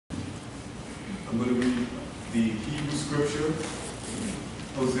I'm going to read the Hebrew scripture,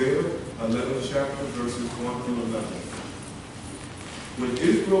 Hosea 11th chapter, verses 1 through 11. When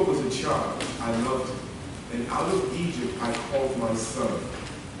Israel was a child, I loved him, and out of Egypt I called my son.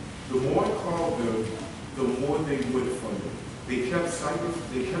 The more I called them, the more they went from me. They kept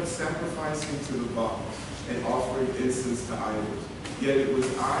sacrificing to the Baals and offering incense to idols. Yet it was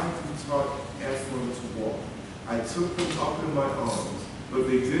I who taught Ephraim to walk. I took them up in my arms, but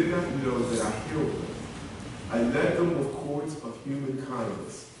they did not know that I healed them. I led them with cords of human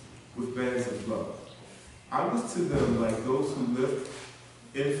kindness, with bands of love. I was to them like those who lift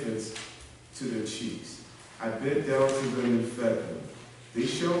infants to their cheeks. I bent down to them and fed them. They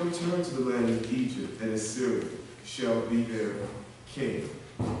shall return to the land of Egypt, and Assyria shall be their king,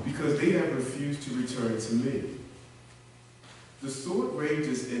 because they have refused to return to me. The sword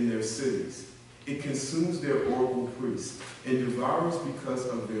rages in their cities. It consumes their oracle priests and devours because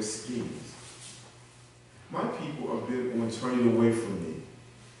of their schemes. My people are bent on turning away from me.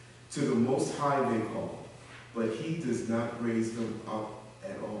 To the Most High they call, but he does not raise them up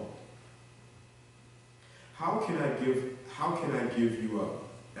at all. How can I give you up,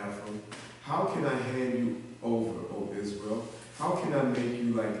 Ephraim? How can I hand you over, O Israel? How can I make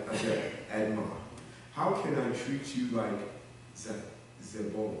you like Admah? How can I treat you like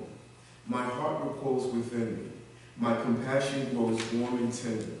Zebulun? My heart reposes within me. My compassion grows warm and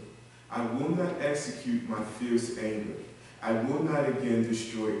tender. I will not execute my fierce anger. I will not again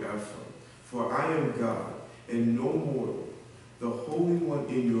destroy Ephraim. For I am God, and no mortal, the Holy One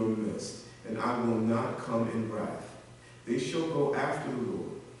in your midst, and I will not come in wrath. They shall go after the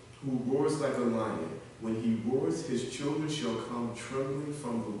Lord, who roars like a lion. When he roars, his children shall come trembling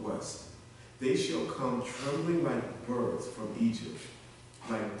from the west. They shall come trembling like birds from Egypt,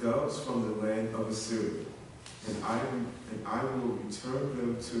 like doves from the land of Assyria. And I will return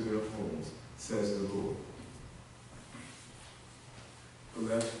them to their homes, says the Lord.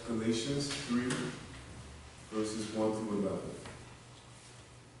 Galatians 3, verses 1 through 11.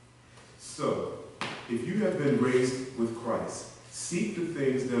 So, if you have been raised with Christ, seek the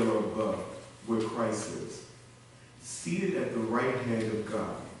things that are above, where Christ is, seated at the right hand of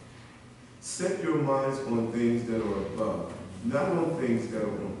God. Set your minds on things that are above, not on things that are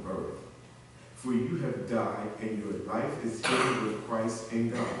on earth. For you have died, and your life is hidden with Christ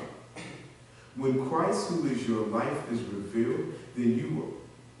in God. When Christ, who is your life, is revealed, then you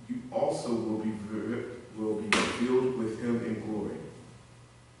also will be revealed with him in glory.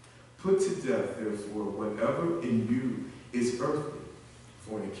 Put to death, therefore, whatever in you is earthly: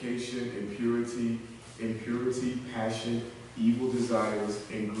 fornication, impurity, passion, evil desires,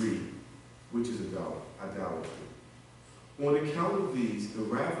 and greed, which is idolatry. On account of these, the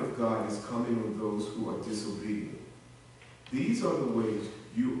wrath of God is coming on those who are disobedient. These are the ways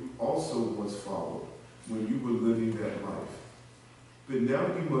you also once followed when you were living that life. But now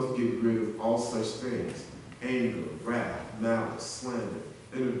you must get rid of all such things: anger, wrath, malice, slander,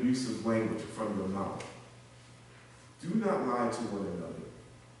 and abusive language from your mouth. Do not lie to one another,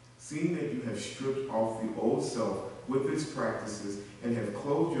 seeing that you have stripped off the old self with its practices and have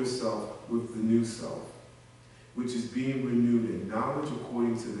clothed yourself with the new self, which is being renewed in knowledge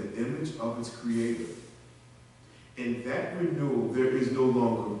according to the image of its creator. In that renewal there is no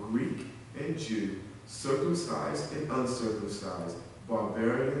longer Greek and Jew, circumcised and uncircumcised,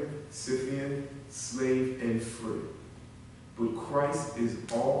 barbarian, Scythian, slave and free. But Christ is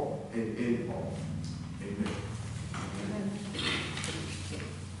all and in all. Amen. Amen.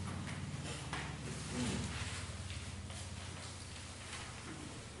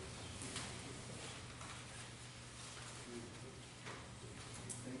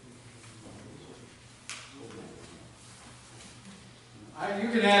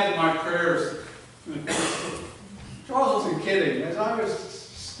 You can add to my prayers. Charles wasn't kidding. As I was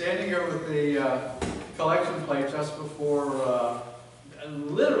standing here with the collection plate just before,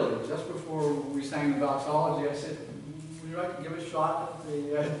 literally just before we sang the doxology, I said, would you like to give a shot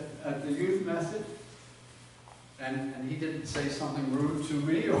at the youth message? And he didn't say something rude to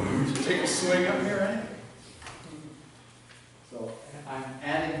me or to take a swing up here or anything. So I'm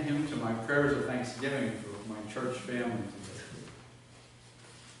adding him to my prayers of thanksgiving for my church family.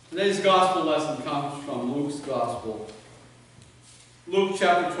 Today's gospel lesson comes from Luke's gospel. Luke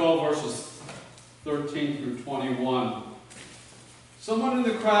chapter 12, verses 13 through 21. Someone in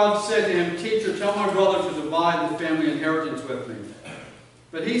the crowd said to him, "Teacher, tell my brother to divide the family inheritance with me."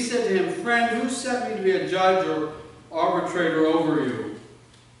 But he said to him, "Friend, who set me to be a judge or arbitrator over you?"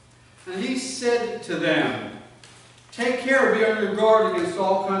 And he said to them, "Take care, be on your guard against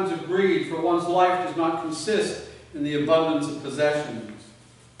all kinds of greed, for one's life does not consist in the abundance of possessions."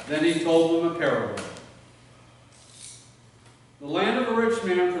 Then he told them a parable. The land of a rich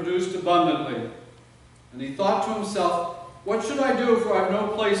man produced abundantly, and he thought to himself, "What should I do, for I have no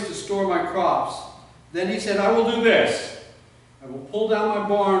place to store my crops?" Then he said, "I will do this. I will pull down my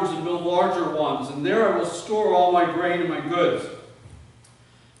barns and build larger ones, and there I will store all my grain and my goods.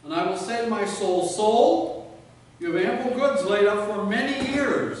 And I will say to my soul, 'Soul, you have ample goods laid up for many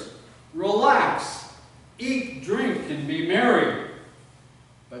years. Relax, eat, drink, and be merry.'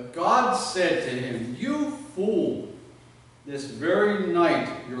 But God said to him, 'You fool, this very night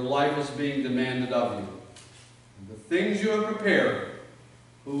your life is being demanded of you. And the things you have prepared,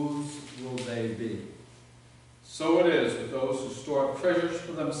 whose will they be?' So it is with those who store up treasures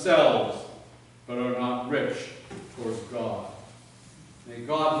for themselves, but are not rich towards God." May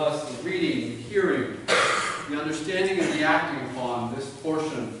God bless the reading, the hearing, the understanding, and the acting upon this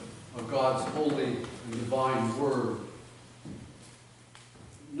portion of God's holy and divine Word.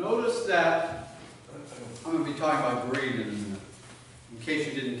 Notice that I'm going to be talking about greed in a minute. In case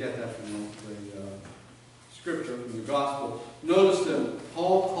you didn't get that from the scripture, from the gospel, notice that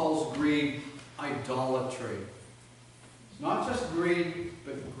Paul calls greed idolatry. It's not just greed,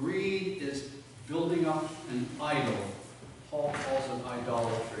 but greed is building up an idol. Paul calls it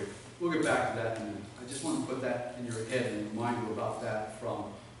idolatry. We'll get back to that in a minute. I just want to put that in your head and remind you about that from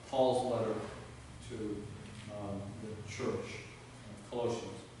Paul's letter to the church of Colossians.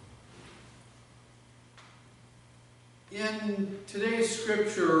 In today's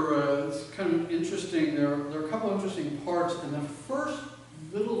scripture, it's kind of interesting. There are a couple of interesting parts. In the first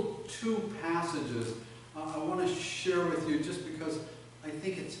little two passages, I want to share with you just because I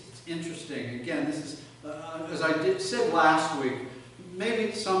think it's interesting. Again, this is, as I said last week, maybe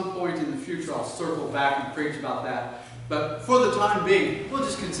at some point in the future I'll circle back and preach about that. But for the time being, we'll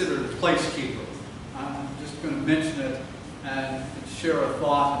just consider it a placekeeper. I'm just going to mention it and share a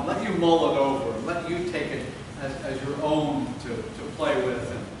thought and let you mull it over and let you take it as your own to play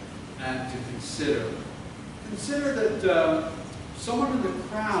with and to consider. Consider that someone in the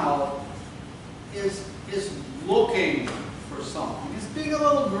crowd is looking for something. He's being a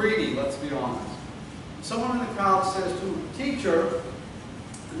little greedy, let's be honest. Someone in the crowd says to him, "Teacher,"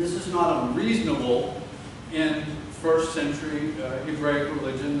 and this is not unreasonable in first century Hebraic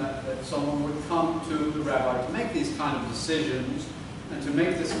religion, that someone would come to the rabbi to make these kind of decisions and to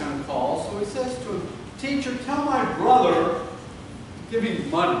make this kind of call. So he says to him, "Teacher, tell my brother to give me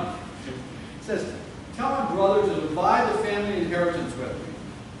money." He says, "Tell my brother to divide the family inheritance with me."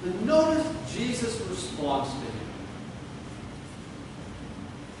 And notice Jesus' response to him.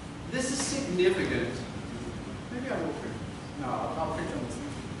 This is significant. Maybe I will preach. No, I'll preach on this.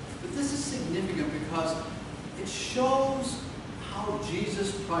 But this is significant because it shows how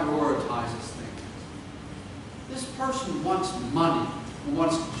Jesus prioritizes things. This person wants money and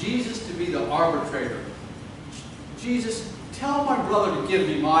wants Jesus to be the arbitrator. Jesus, tell my brother to give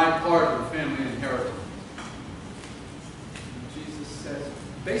me my part of the family inheritance. And Jesus says,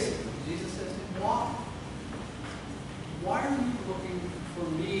 basically, Jesus says, "Why? Why are you looking for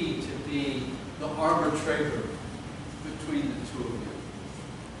me to be the arbitrator between the two of you?"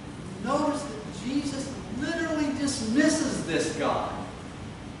 Notice that Jesus literally dismisses this guy.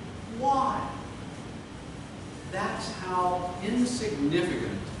 Why? That's how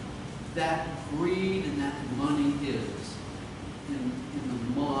insignificant that greed and that money is in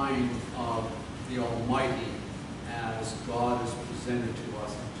the mind of the Almighty as God is presented to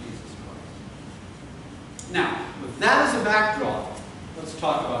us in Jesus Christ. Now, with that as a backdrop, let's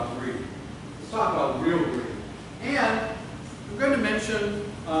talk about greed. Let's talk about real greed. And I'm going to mention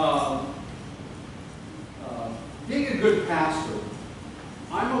being a good pastor.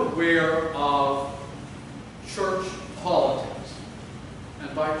 I'm aware of church politics.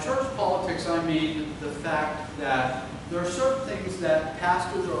 And by church politics, I mean the fact that there are certain things that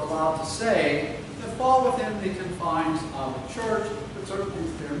pastors are allowed to say that fall within the confines of the church, but certain things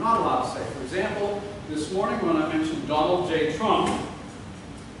they're not allowed to say. For example, this morning when I mentioned Donald J. Trump,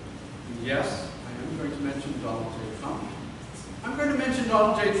 and yes, I am going to mention Donald J. Trump, I'm going to mention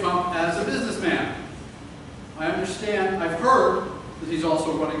Donald J. Trump as a businessman. I understand, I've heard that he's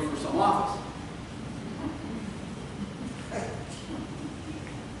also running for some office.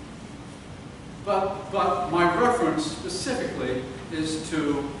 But my reference specifically is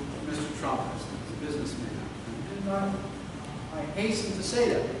to Mr. Trump as a businessman. And I hasten to say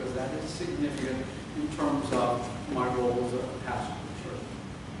that because that is significant in terms of my role as a pastor of the church.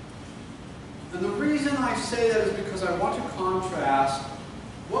 And the reason I say that is because I want to contrast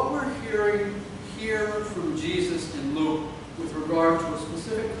what we're hearing here from Jesus in Luke with regard to a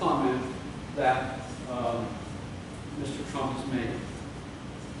specific comment that Mr. Trump has made.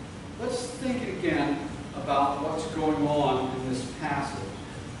 let's think again about what's going on in this passage.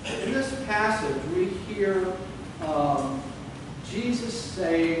 In this passage, we hear Jesus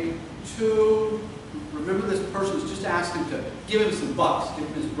saying to, remember this person has just asked him to give him some bucks, give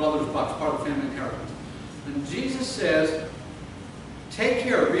him his brother's bucks, part of the family inheritance. And Jesus says, take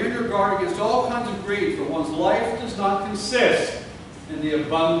care, be on your guard against all kinds of greed, for one's life does not consist in the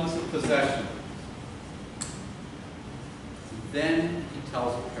abundance of possessions. Then he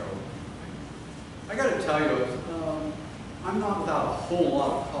tells a parable. I got to tell you, I'm not without a whole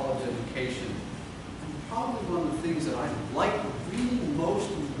lot of college education. And probably one of the things that I like reading most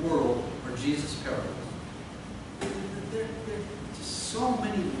in the world are Jesus' parables. There are just so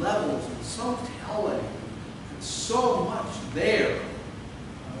many levels and so telling and so much there.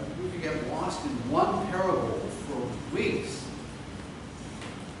 We could get lost in one parable for weeks.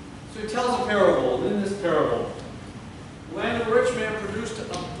 So he tells a parable, and in this parable, the land of a rich man produced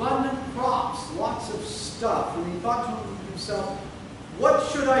abundant crops, lots of stuff. And he thought to himself, what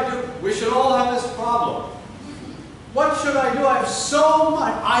should I do? We should all have this problem. What should I do? I have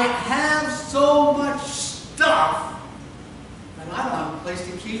so much stuff, and I don't have a place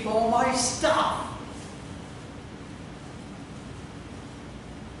to keep all my stuff.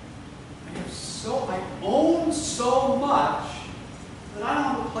 I own so much that I don't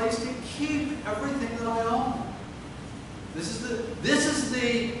have a place to keep everything that I own. This is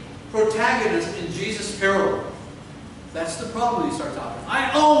the protagonist in Jesus' parable. That's the problem he starts out with.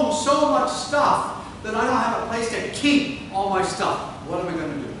 I own so much stuff that I don't have a place to keep all my stuff. What am I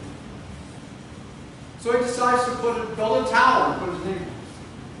going to do? So he decides to build a tower and put his name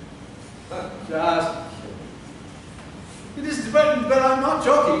on it. But I'm not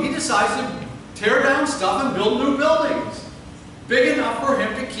joking. He decides to tear down stuff and build new buildings. Big enough for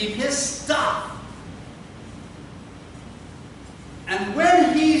him to keep his stuff. And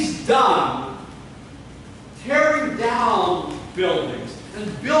when he's done tearing down buildings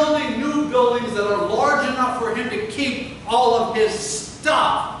and building new buildings that are large enough for him to keep all of his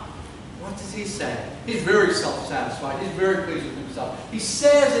stuff, what does he say? He's very self-satisfied. He's very pleased with himself. He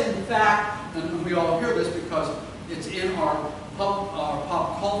says, in fact, and we all hear this because it's in our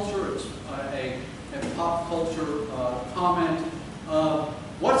pop culture, it's a pop culture comment,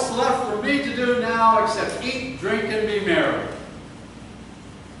 what's left for me to do now except eat, drink, and be merry?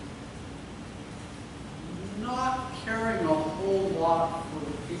 Not caring a whole lot for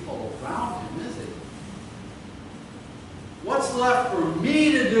the people around him, is he? What's left for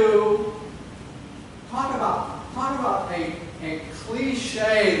me to do? Talk about a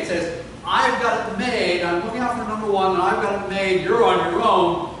cliche that says, I've got it made, I'm looking out for number one, and I've got it made, you're on your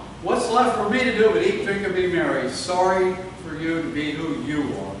own. What's left for me to do but eat, drink, and be merry? Sorry for you to be who you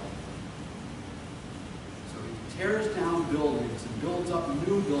are. So he tears down buildings and builds up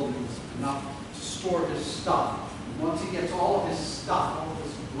new buildings enough to store his stuff. And once he gets all of his stuff, all of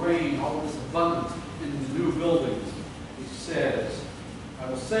his grain, all of his abundance in the new buildings, he says, I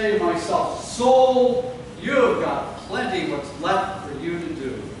will say to myself, soul, you have got plenty what's left for you to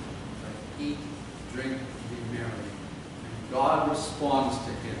do. But eat, drink, and be merry. And God responds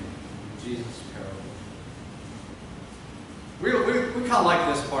to him in Jesus' parable. We kind of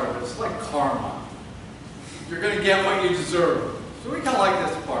like this part of it. It's like karma. You're going to get what you deserve. So we kind of like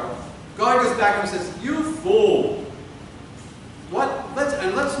this part. God goes back and says, you fool.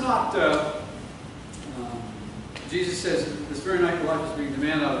 Let's not... Jesus says, this very night your life is being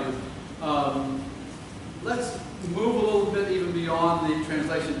demanded out of you. Let's move a little bit even beyond the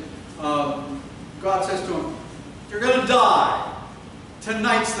translation. God says to him, you're going to die.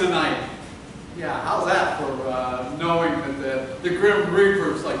 Tonight's the night. Yeah, how's that for knowing that the Grim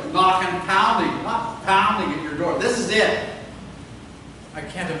Reaper's like not pounding at your door. This is it. I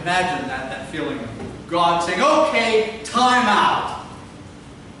can't imagine that feeling of God saying, okay, time out.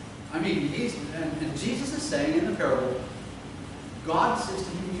 I mean, and Jesus is saying in the parable, God says to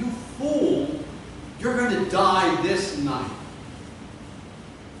him, you fool, you're going to die this night.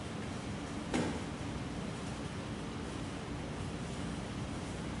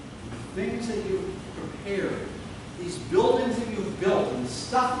 The things that you've prepared, these buildings that you've built, and the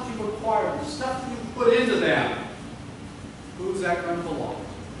stuff that you've acquired, the stuff that you've put into them, who's that going to belong to?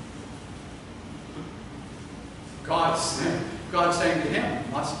 God's saying to him, it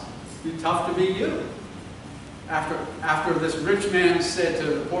must be tough to be you. After this rich man said to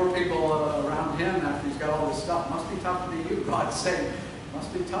the poor people around him, after he's got all this stuff, it must be tough to be you. God's saying, it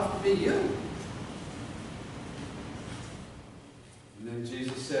must be tough to be you. And then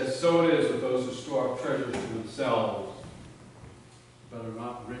Jesus says, so it is with those who store up treasures to themselves, but are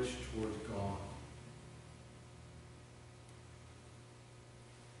not rich towards God.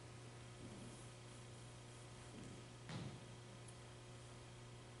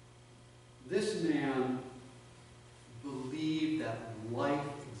 This man believed that life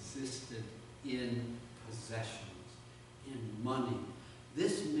existed in possessions, in money.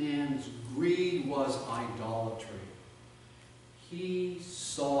 This man's greed was idolatry. He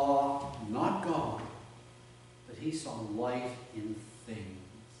saw not God, but he saw life in things.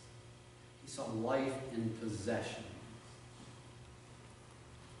 He saw life in possessions.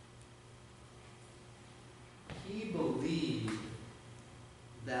 He believed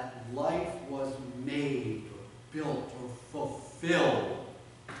that life was made or built or fulfilled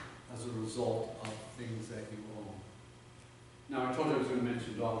as a result of things that you own. Now, I told you I was going to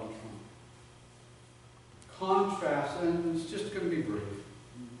mention Donald Trump. Contrast, and it's just going to be brief,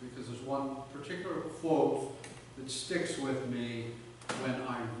 because there's one particular quote that sticks with me when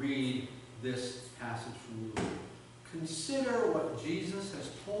I read this passage from Luke. Consider what Jesus has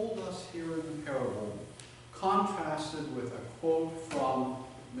told us here in the parable, contrasted with a quote from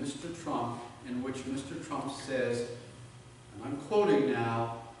Mr. Trump, in which Mr. Trump says, and I'm quoting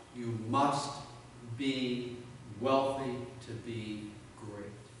now, "You must be wealthy to be great."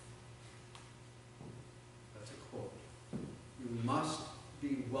 That's a quote. You must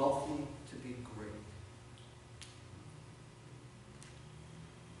be wealthy to be great.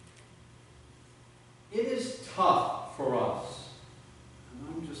 It is tough for us, and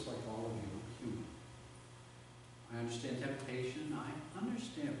I'm just like all of you, I'm human. I understand temptation. I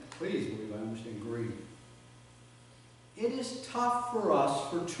understand, please believe I understand greed. It is tough for us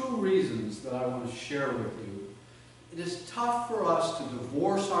for two reasons that I want to share with you. It is tough for us to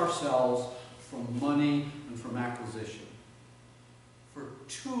divorce ourselves from money and from acquisition. For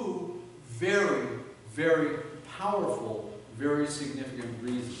two very, very powerful, very significant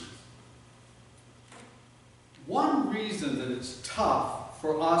reasons. One reason that it's tough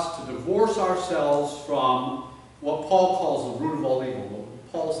for us to divorce ourselves from what Paul calls the root of all evil.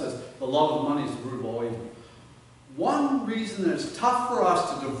 Paul says the love of money is the root of all evil. One reason that it's tough for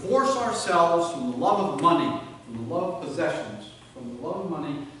us to divorce ourselves from the love of money, from the love of possessions, from the love of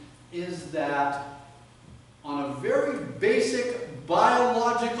money, is that on a very basic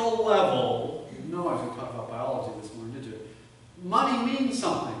biological level, you know I was going to talk about biology this morning, did you? Money means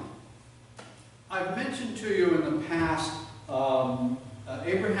something. I've mentioned to you in the past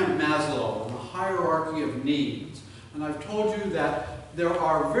Abraham Maslow and the hierarchy of needs. And I've told you that there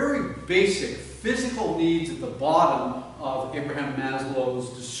are very basic physical needs at the bottom of Abraham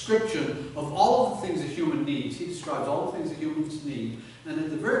Maslow's description of all of the things a human needs. He describes all the things that humans need. And at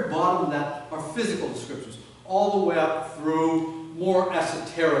the very bottom of that are physical descriptions, all the way up through more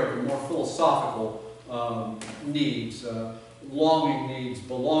esoteric and more philosophical needs, longing needs,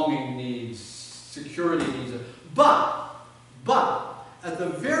 belonging needs, security needs. But at the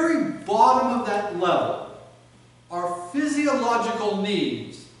very bottom of that level are physiological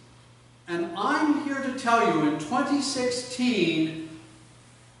needs. And I'm here to tell you in 2016,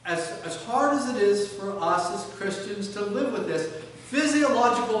 as hard as it is for us as Christians to live with this,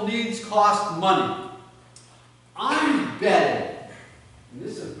 physiological needs cost money. I'm betting, and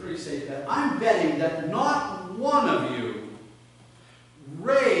this is a pretty safe bet, I'm betting that not one of you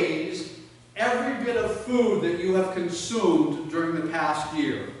raised every bit of food that you have consumed during the past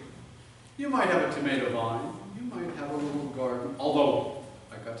year. You might have a tomato vine, you might have a little garden, although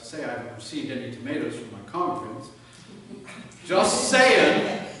I got to say I haven't received any tomatoes from my congregants. Just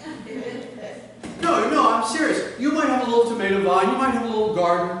saying. No, I'm serious. You might have a little tomato vine, you might have a little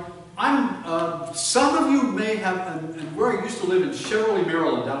garden. Some of you may have, and where I used to live in Cheverly,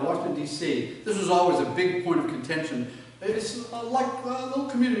 Maryland, down in Washington, D.C., this was always a big point of contention. It's like a little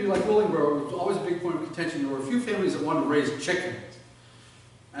community like Willingboro. It was always a big point of contention. There were a few families that wanted to raise chickens.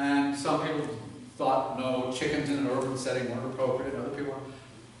 And some people thought, no, chickens in an urban setting weren't appropriate. Other people weren't.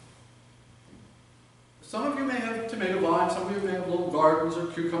 Some of you may have tomato vines. Some of you may have little gardens or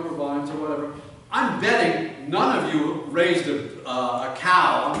cucumber vines or whatever. I'm betting none of you raised a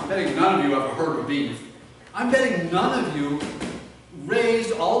cow. I'm betting none of you have a herd of beef. I'm betting none of you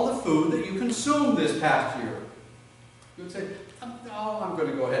raised all the food that you consumed this past year. You would say, oh, I'm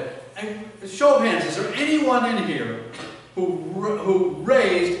going to go ahead. And show of hands, is there anyone in here who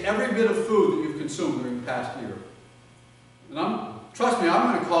raised every bit of food that you've consumed during the past year? And trust me,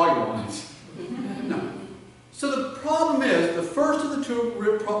 I'm going to call you on this. No. So the problem is, the first of the two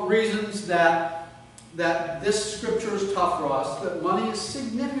reasons that this scripture is tough for us, that money is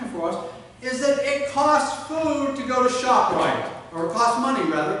significant for us, is that it costs food to go to ShopRite, or it costs money,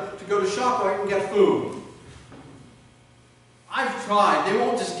 rather, to go to ShopRite and get food. I've tried. They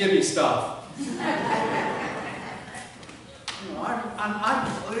won't just give me stuff. Even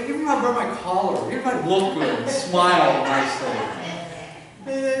if I wear my collar, even if I look good and smile nicely,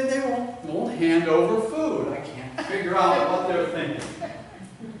 They won't hand over food. I can't figure out what they're thinking.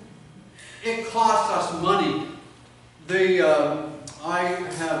 It costs us money. I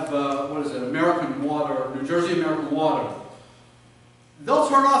have, what is it, American Water, New Jersey American Water. They'll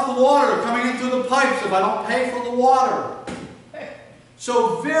turn off the water coming in through the pipes if I don't pay for the water.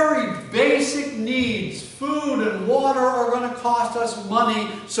 So very basic needs, food and water, are going to cost us money,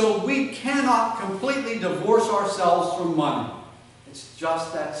 so we cannot completely divorce ourselves from money. It's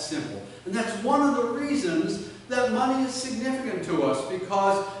just that simple. And that's one of the reasons that money is significant to us,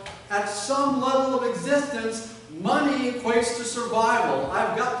 because at some level of existence, money equates to survival.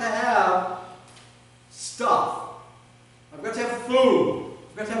 I've got to have stuff. I've got to have food.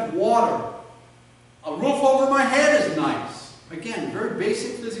 I've got to have water. A roof over my head is nice. Again, very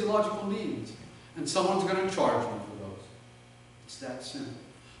basic physiological needs. And someone's going to charge me for those. It's that simple.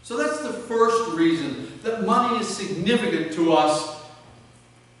 So that's the first reason that money is significant to us,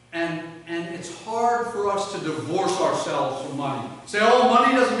 and it's hard for us to divorce ourselves from money. Say, oh,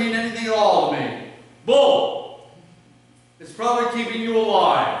 money doesn't mean anything at all to me. Bull! It's probably keeping you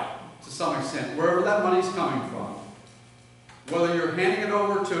alive to some extent, wherever that money's coming from. Whether you're handing it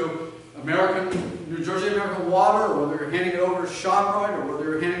over to New Jersey American Water, or whether you're handing it over to ShopRite, or whether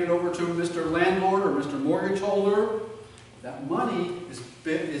you're handing it over to Mr. Landlord or Mr. Mortgage Holder, that money is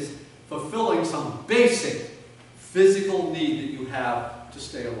fulfilling some basic physical need that you have to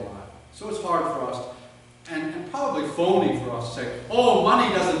stay alive. So it's hard for us, and probably phony for us to say, oh,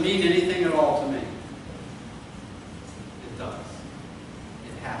 money doesn't mean anything at all to me. It does.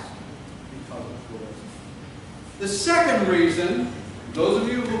 It has to, because of yours. The second reason, those of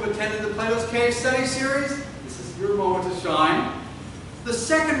you who have attended the Plato's Cave Study series, this is your moment to shine. The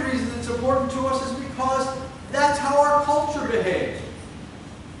second reason it's important to us is because that's how our culture behaves.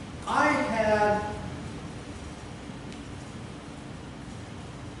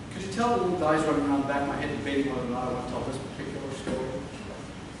 Could you tell the little guys running around the back of my head debating whether or not I want to tell this particular story?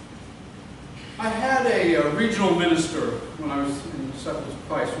 I had a regional minister when I was in Settlers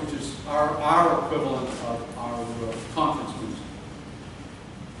Christ, which is our equivalent of our conference minister.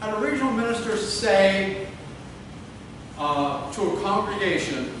 I had a regional minister say to a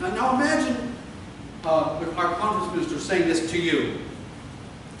congregation, now imagine our conference minister saying this to you.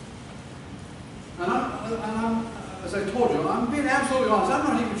 And I'm, as I told you, I'm being absolutely honest.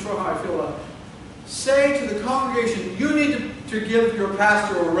 I'm not even sure how I feel about it. Say to the congregation, you need to give your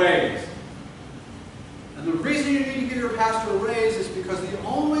pastor a raise. And the reason you need to give your pastor a raise is because the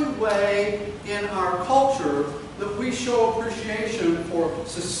only way in our culture that we show appreciation for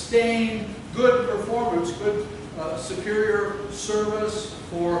sustained good performance, good superior service,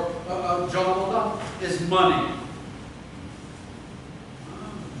 for a job well done, is money.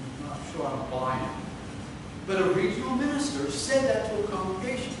 I'm not sure I'm buying it. But a regional minister said that to a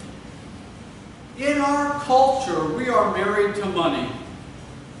congregation. In our culture, we are married to money.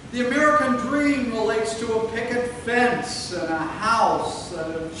 The American dream relates to a picket fence and a house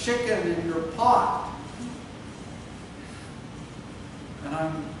and a chicken in your pot. And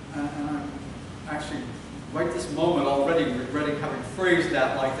I'm actually, right this moment, already regretting having phrased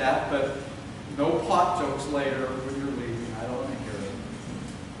that like that, but no pot jokes later when you're leaving. I don't want to hear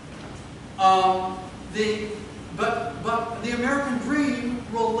it. But the American dream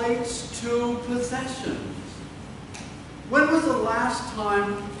relates to possessions. When was the last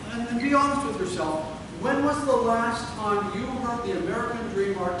time, and be honest with yourself, when was the last time you heard the American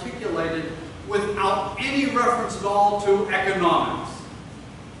dream articulated without any reference at all to economics?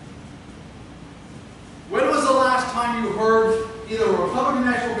 When was the last time you heard either a Republican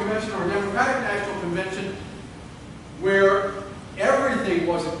National Convention or a Democratic National Convention where everything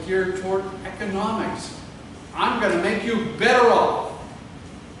wasn't geared toward economics? I'm going to make you better off.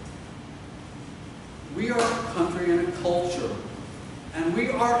 We are a country and a culture, and we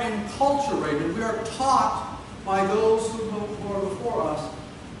are enculturated, we are taught by those who are before us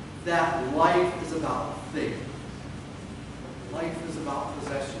that life is about things. Life is about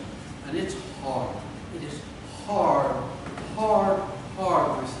possession. And it's hard. It is hard,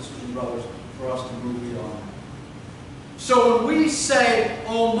 my sisters and brothers, for us to move beyond that. So when we say,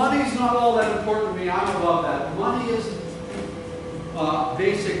 oh, money's not all that important to me, I'm above that. Money isn't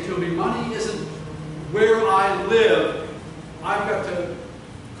basic to me. Money isn't where I live. I've got to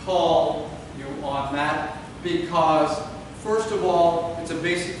call you on that because, first of all, it's a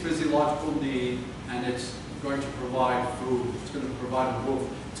basic physiological need, and it's going to provide food. It's going to provide a roof.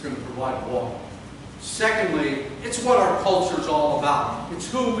 It's going to provide water. Secondly, it's what our culture is all about.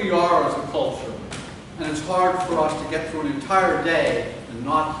 It's who we are as a culture. And it's hard for us to get through an entire day and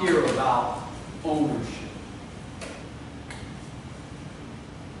not hear about ownership.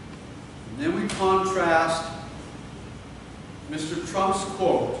 then we contrast Mr. Trump's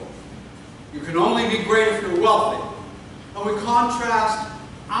quote, "You can only be great if you're wealthy." And we contrast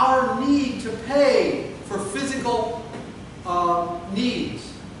our need to pay for physical needs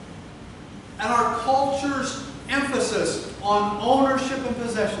and our culture's emphasis on ownership and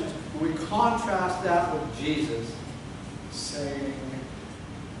possessions. And we contrast that with Jesus saying,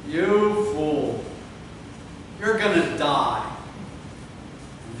 "You fool, you're going to die."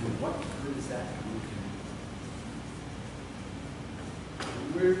 And then what good is that going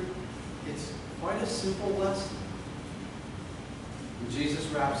to do? It's quite a simple lesson. And Jesus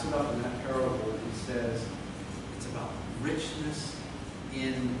wraps it up in that parable and says, it's about richness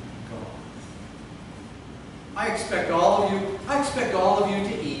in God. I expect all of you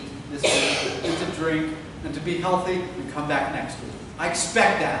to eat this week and to drink and to be healthy and come back next week. I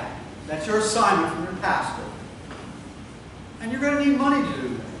expect that. That's your assignment from your pastor. And you're going to need money to do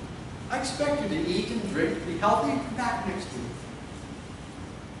that. I expect you to eat and drink, be healthy, and come back next week.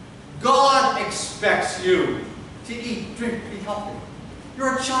 God expects you to eat, drink, be healthy.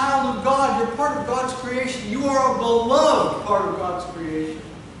 You're a child of God. You're part of God's creation. You are a beloved part of God's creation.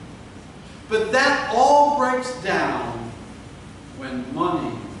 But that all breaks down when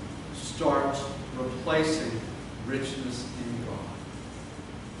money starts replacing richness in God.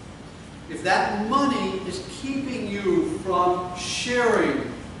 If that money is keeping you from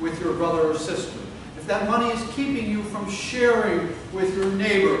sharing with your brother or sister, if that money is keeping you from sharing with your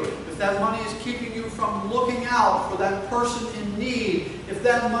neighbor, if that money is keeping you from looking out for that person in need, if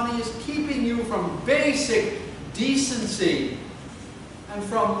that money is keeping you from basic decency and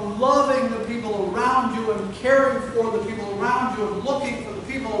from loving the people around you and caring for the people around you and looking for the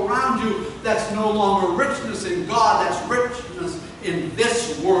people around you, that's no longer richness in God, that's richness in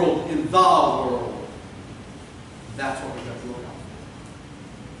this world, in the world. That's what we've got to look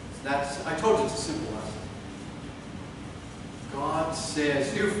out for. I told you it's a simple lesson. God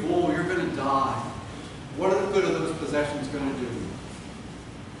says, "You fool, you're going to die. What are the good of those possessions going to do?"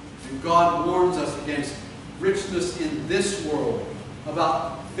 And God warns us against richness in this world,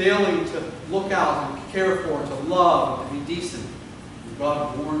 about failing to look out and care for, to love, and to be decent. And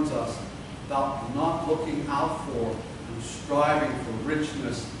God warns us about not looking out for and striving for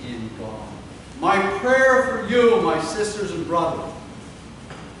richness in God. My prayer for you, my sisters and brothers,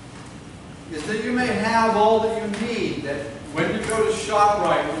 is that you may have all that you need, that when you go to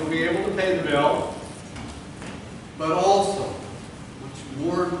ShopRite, you'll be able to pay the bill, but also, much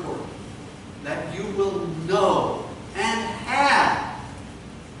more important, that you will know and have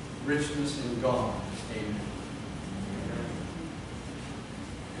richness in God. Amen.